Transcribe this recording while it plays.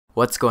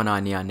What's going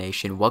on, Neon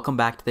Nation? Welcome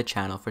back to the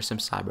channel for some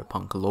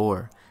Cyberpunk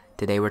lore.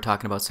 Today we're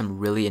talking about some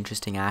really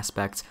interesting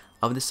aspects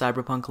of the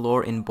Cyberpunk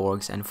lore in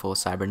Borgs and full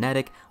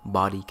cybernetic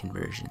body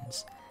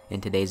conversions.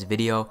 In today's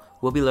video,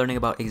 we'll be learning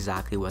about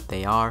exactly what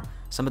they are,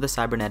 some of the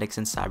cybernetics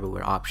and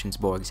cyberware options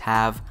Borgs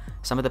have,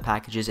 some of the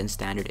packages and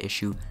standard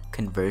issue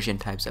conversion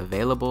types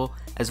available,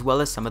 as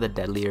well as some of the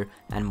deadlier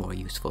and more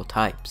useful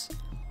types.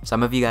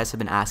 Some of you guys have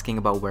been asking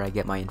about where I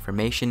get my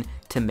information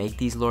to make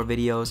these lore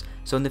videos,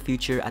 so in the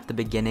future, at the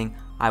beginning,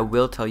 I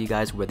will tell you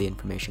guys where the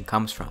information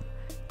comes from.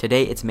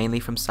 Today, it's mainly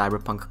from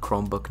Cyberpunk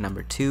Chromebook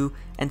number 2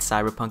 and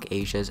Cyberpunk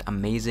Asia's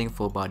amazing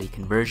full body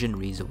conversion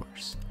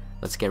resource.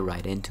 Let's get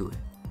right into it.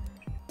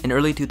 In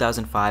early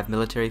 2005,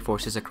 military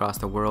forces across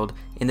the world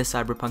in the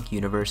Cyberpunk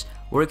universe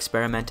were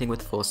experimenting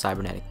with full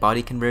cybernetic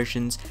body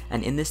conversions,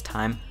 and in this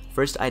time,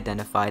 first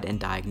identified and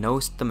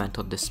diagnosed the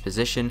mental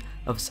disposition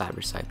of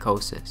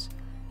cyberpsychosis.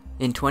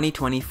 In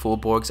 2020, full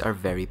Borgs are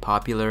very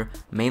popular,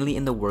 mainly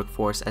in the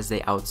workforce as they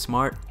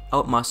outsmart,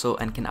 outmuscle,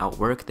 and can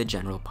outwork the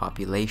general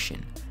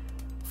population.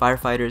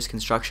 Firefighters,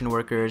 construction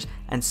workers,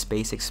 and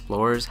space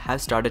explorers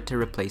have started to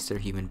replace their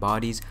human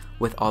bodies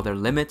with all their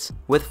limits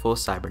with full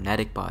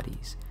cybernetic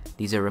bodies.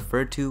 These are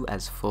referred to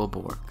as full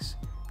Borgs.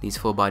 These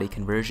full body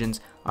conversions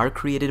are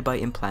created by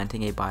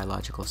implanting a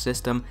biological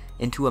system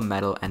into a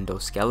metal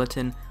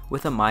endoskeleton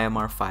with a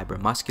myomar fiber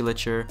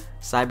musculature,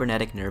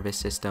 cybernetic nervous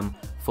system,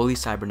 fully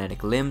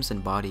cybernetic limbs,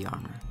 and body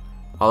armor.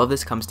 All of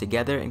this comes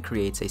together and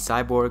creates a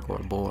cyborg or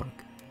borg.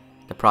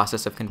 The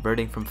process of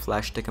converting from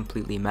flesh to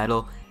completely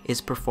metal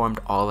is performed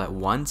all at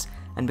once,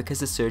 and because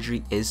the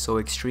surgery is so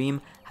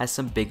extreme, has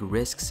some big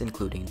risks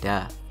including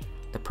death.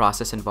 The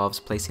process involves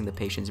placing the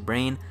patient's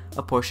brain,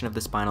 a portion of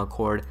the spinal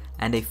cord,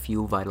 and a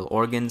few vital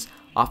organs,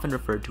 often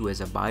referred to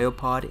as a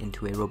biopod,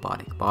 into a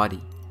robotic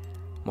body.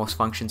 Most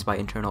functions by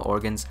internal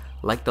organs,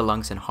 like the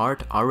lungs and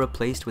heart, are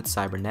replaced with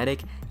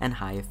cybernetic and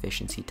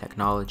high-efficiency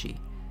technology.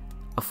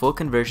 A full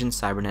conversion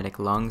cybernetic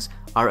lungs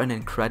are an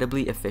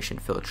incredibly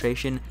efficient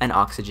filtration and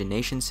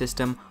oxygenation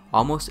system,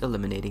 almost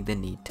eliminating the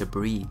need to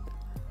breathe.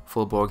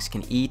 Full Borgs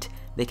can eat,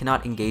 they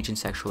cannot engage in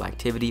sexual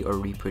activity or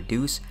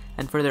reproduce,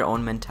 and for their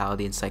own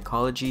mentality and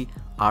psychology,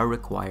 are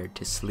required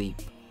to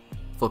sleep.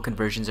 Full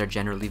conversions are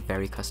generally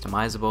very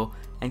customizable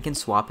and can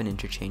swap and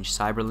interchange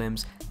cyber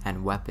limbs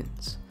and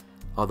weapons.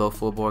 Although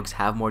full Borgs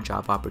have more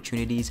job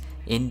opportunities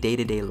in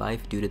day-to-day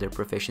life due to their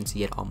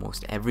proficiency at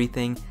almost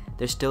everything,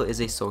 there still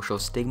is a social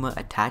stigma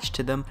attached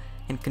to them,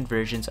 and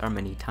conversions are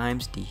many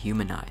times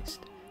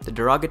dehumanized. The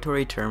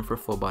derogatory term for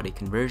full body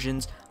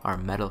conversions are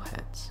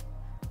metalheads.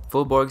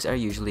 Full Borgs are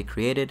usually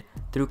created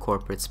through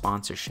corporate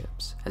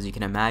sponsorships. As you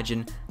can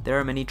imagine, there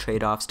are many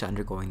trade-offs to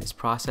undergoing this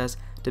process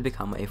to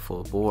become a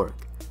full Borg.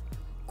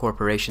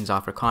 Corporations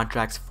offer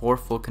contracts for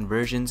full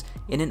conversions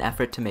in an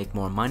effort to make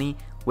more money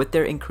with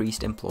their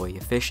increased employee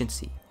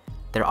efficiency.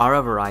 There are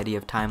a variety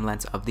of time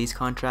lengths of these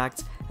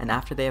contracts, and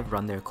after they have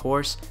run their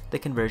course, the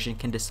conversion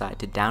can decide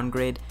to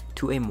downgrade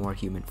to a more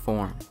human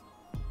form.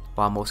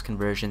 While most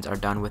conversions are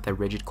done with a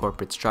rigid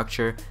corporate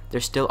structure,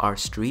 there still are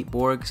street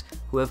Borgs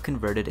who have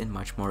converted in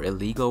much more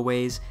illegal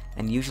ways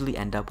and usually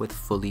end up with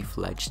fully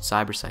fledged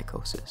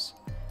cyberpsychosis.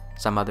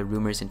 Some other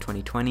rumors in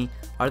 2020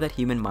 are that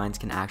human minds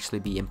can actually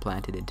be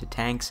implanted into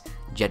tanks,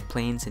 jet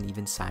planes, and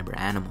even cyber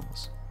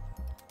animals.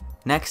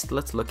 Next,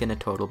 let's look into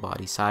total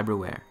body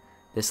cyberware.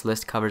 This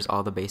list covers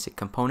all the basic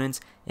components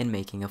in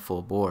making a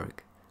full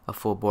Borg. A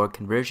full Borg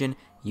conversion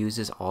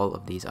uses all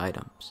of these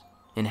items.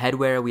 In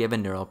headwear, we have a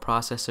neural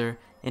processor,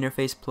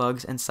 interface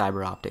plugs, and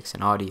cyber optics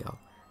and audio.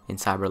 In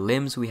cyber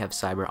limbs, we have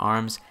cyber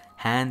arms,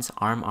 hands,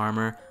 arm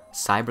armor,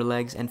 cyber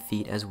legs, and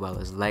feet, as well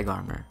as leg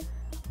armor.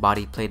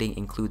 Body plating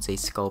includes a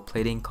skull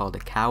plating called a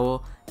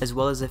cowl, as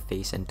well as a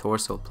face and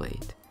torso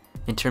plate.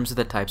 In terms of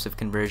the types of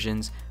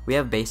conversions, we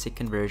have basic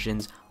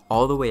conversions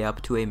all the way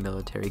up to a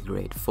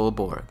military-grade full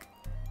Borg.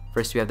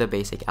 First, we have the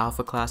basic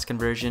alpha class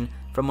conversion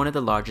from one of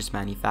the largest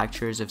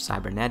manufacturers of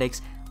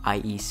cybernetics,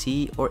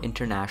 IEC, or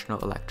International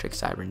Electric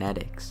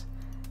Cybernetics.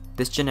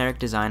 This generic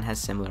design has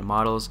similar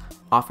models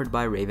offered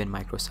by Raven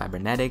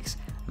Microcybernetics,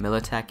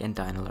 Militech, and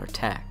Deadlier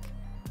Tech.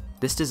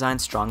 This design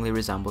strongly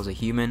resembles a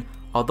human,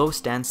 although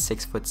stands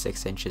 6 foot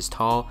 6 inches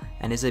tall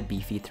and is a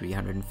beefy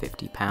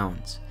 350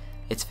 pounds.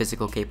 Its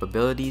physical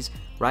capabilities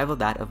rival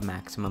that of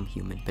maximum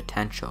human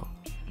potential.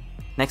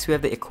 Next, we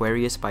have the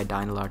Aquarius by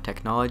Deadlier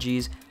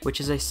Technologies, which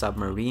is a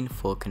submarine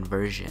full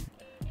conversion.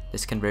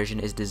 This conversion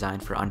is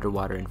designed for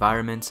underwater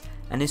environments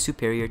and is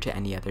superior to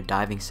any other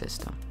diving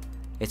system.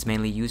 It's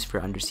mainly used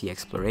for undersea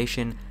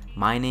exploration,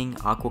 mining,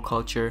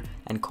 aquaculture,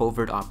 and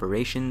covert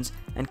operations,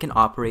 and can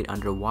operate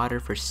underwater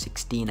for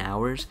 16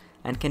 hours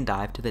and can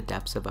dive to the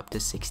depths of up to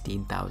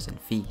 16,000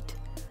 feet.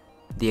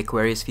 The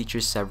Aquarius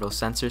features several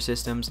sensor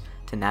systems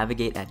to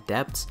navigate at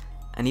depths,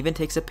 and even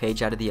takes a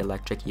page out of the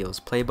Electric Eel's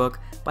playbook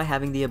by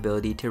having the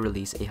ability to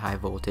release a high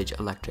voltage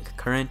electric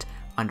current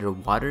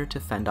underwater to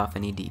fend off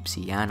any deep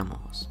sea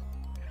animals.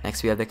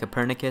 Next, we have the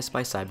Copernicus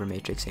by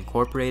Cybermatrix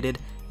Incorporated,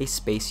 a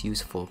space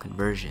use full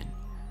conversion.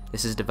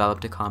 This is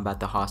developed to combat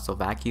the hostile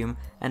vacuum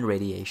and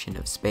radiation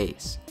of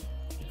space.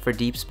 For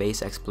deep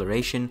space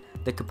exploration,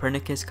 the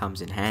Copernicus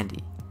comes in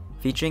handy.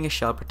 Featuring a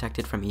shell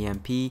protected from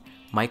EMP,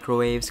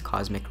 microwaves,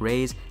 cosmic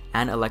rays,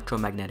 and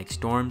electromagnetic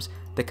storms,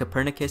 the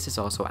Copernicus is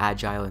also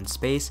agile in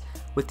space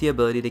with the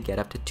ability to get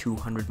up to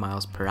 200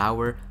 miles per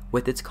hour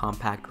with its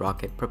compact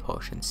rocket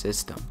propulsion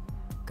system.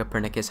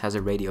 Copernicus has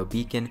a radio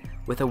beacon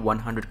with a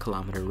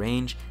 100-kilometer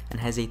range and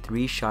has a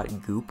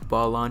 3-shot goop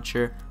ball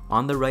launcher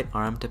on the right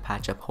arm to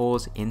patch up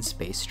holes in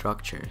space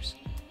structures.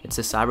 It's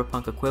the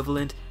Cyberpunk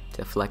equivalent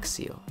to Flex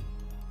Seal.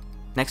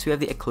 Next we have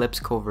the Eclipse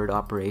Covert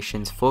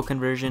Operations Full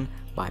Conversion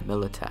by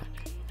Militech.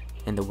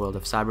 In the world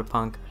of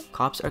Cyberpunk,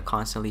 cops are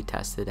constantly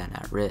tested and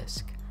at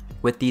risk.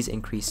 With these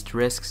increased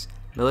risks,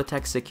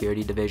 Militech's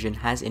security division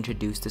has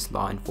introduced this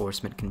law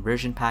enforcement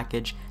conversion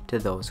package to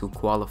those who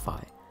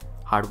qualify.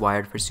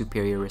 Hardwired for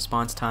superior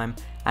response time,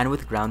 and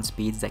with ground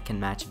speeds that can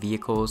match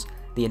vehicles,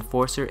 the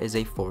Enforcer is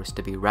a force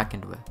to be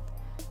reckoned with.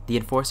 The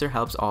Enforcer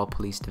helps all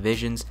police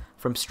divisions,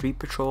 from street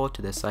patrol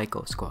to the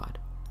Psycho Squad.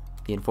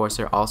 The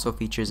Enforcer also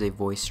features a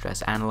voice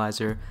stress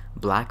analyzer,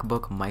 black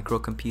book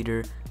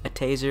microcomputer, a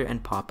taser,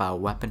 and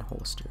pop-out weapon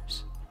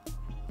holsters.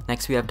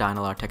 Next we have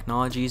Deadlier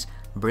Technologies'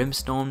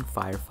 Brimstone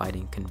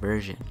Firefighting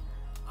Conversion.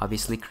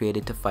 Obviously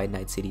created to fight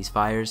Night City's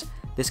fires,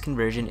 this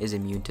conversion is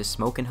immune to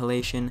smoke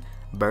inhalation,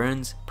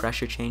 burns,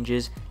 pressure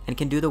changes, and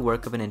can do the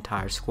work of an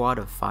entire squad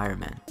of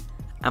firemen.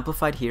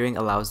 Amplified hearing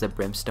allows the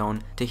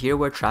Brimstone to hear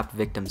where trapped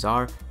victims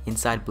are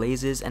inside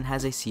blazes and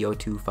has a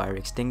CO2 fire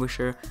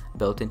extinguisher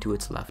built into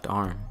its left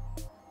arm.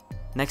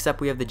 Next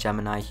up we have the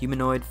Gemini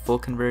Humanoid Full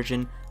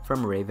Conversion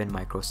from Raven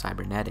Micro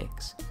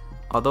Cybernetics.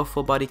 Although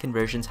full body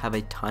conversions have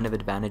a ton of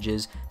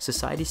advantages,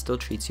 society still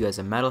treats you as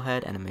a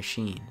metalhead and a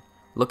machine.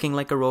 Looking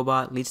like a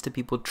robot leads to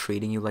people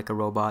treating you like a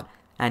robot,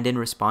 and in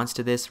response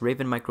to this,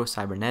 Raven Micro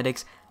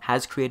Cybernetics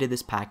has created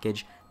this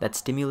package that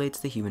stimulates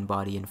the human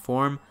body in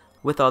form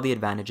with all the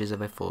advantages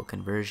of a full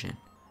conversion.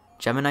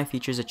 Gemini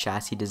features a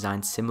chassis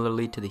designed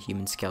similarly to the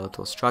human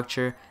skeletal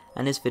structure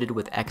and is fitted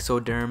with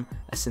exoderm,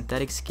 a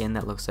synthetic skin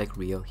that looks like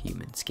real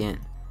human skin.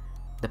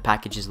 The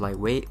package is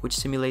lightweight, which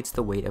simulates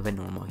the weight of a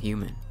normal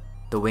human.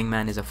 The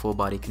Wingman is a full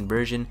body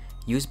conversion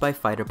used by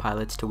fighter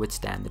pilots to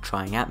withstand the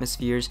trying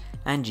atmospheres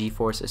and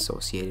G-force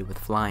associated with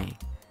flying.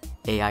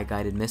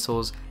 AI-guided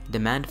missiles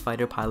demand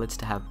fighter pilots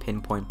to have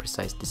pinpoint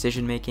precise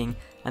decision making,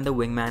 and the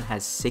Wingman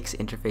has 6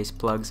 interface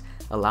plugs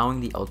allowing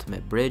the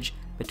ultimate bridge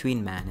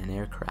between man and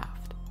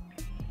aircraft.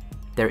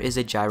 There is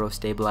a gyro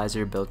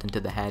stabilizer built into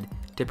the head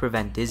to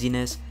prevent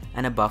dizziness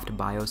and a buffed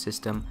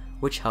biosystem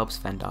which helps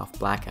fend off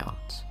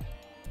blackouts.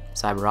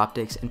 Cyber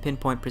optics and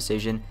pinpoint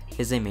precision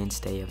is a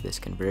mainstay of this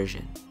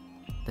conversion.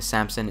 The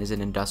Samson is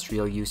an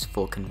industrial use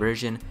full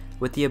conversion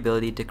with the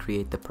ability to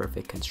create the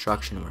perfect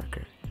construction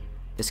worker.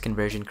 This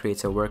conversion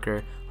creates a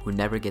worker who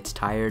never gets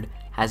tired,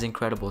 has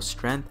incredible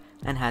strength,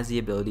 and has the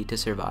ability to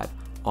survive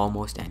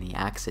almost any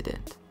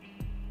accident.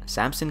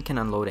 Samson can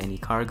unload any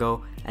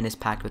cargo and is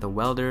packed with a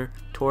welder,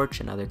 torch,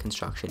 and other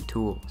construction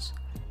tools.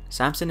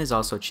 Samson is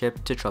also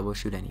chipped to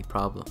troubleshoot any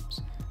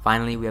problems.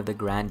 Finally, we have the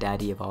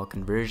granddaddy of all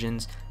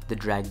conversions, the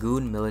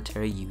Dragoon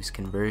military use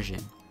conversion.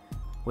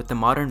 With the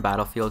modern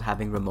battlefield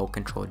having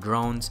remote-controlled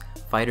drones,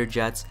 fighter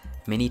jets,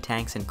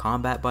 mini-tanks, and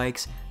combat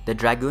bikes, the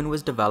Dragoon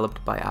was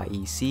developed by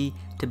IEC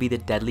to be the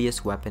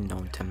deadliest weapon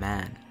known to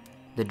man.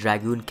 The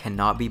Dragoon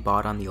cannot be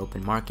bought on the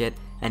open market,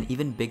 and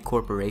even big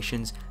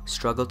corporations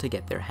struggle to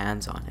get their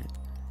hands on it.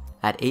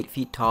 At 8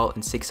 feet tall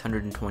and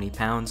 620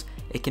 pounds,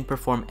 it can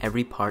perform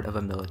every part of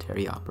a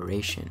military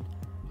operation.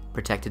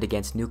 Protected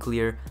against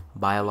nuclear,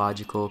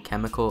 biological,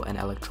 chemical, and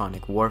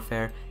electronic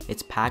warfare,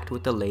 it's packed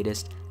with the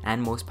latest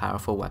and most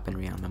powerful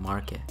weaponry on the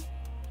market.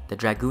 The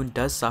Dragoon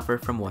does suffer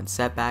from one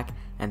setback,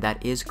 and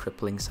that is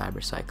crippling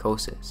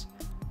cyberpsychosis.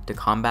 To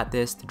combat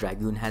this, the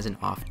Dragoon has an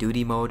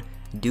off-duty mode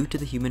due to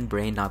the human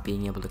brain not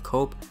being able to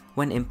cope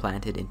when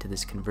implanted into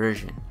this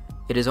conversion.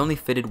 It is only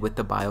fitted with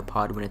the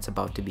biopod when it's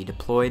about to be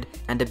deployed,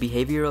 and a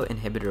behavioral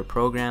inhibitor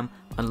program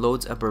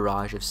unloads a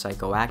barrage of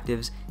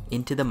psychoactives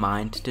into the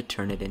mind to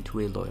turn it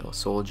into a loyal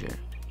soldier.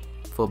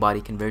 Full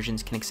body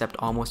conversions can accept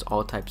almost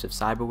all types of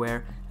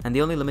cyberware, and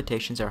the only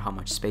limitations are how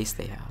much space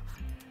they have.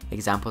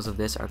 Examples of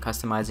this are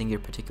customizing your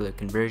particular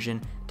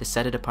conversion to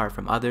set it apart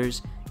from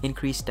others,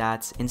 increase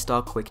stats,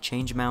 install quick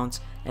change mounts,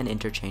 and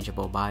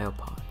interchangeable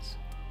biopods.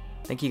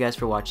 Thank you guys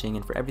for watching,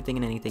 and for everything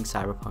and anything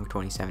Cyberpunk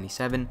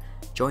 2077,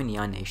 join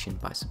Neon Nation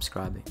by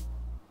subscribing.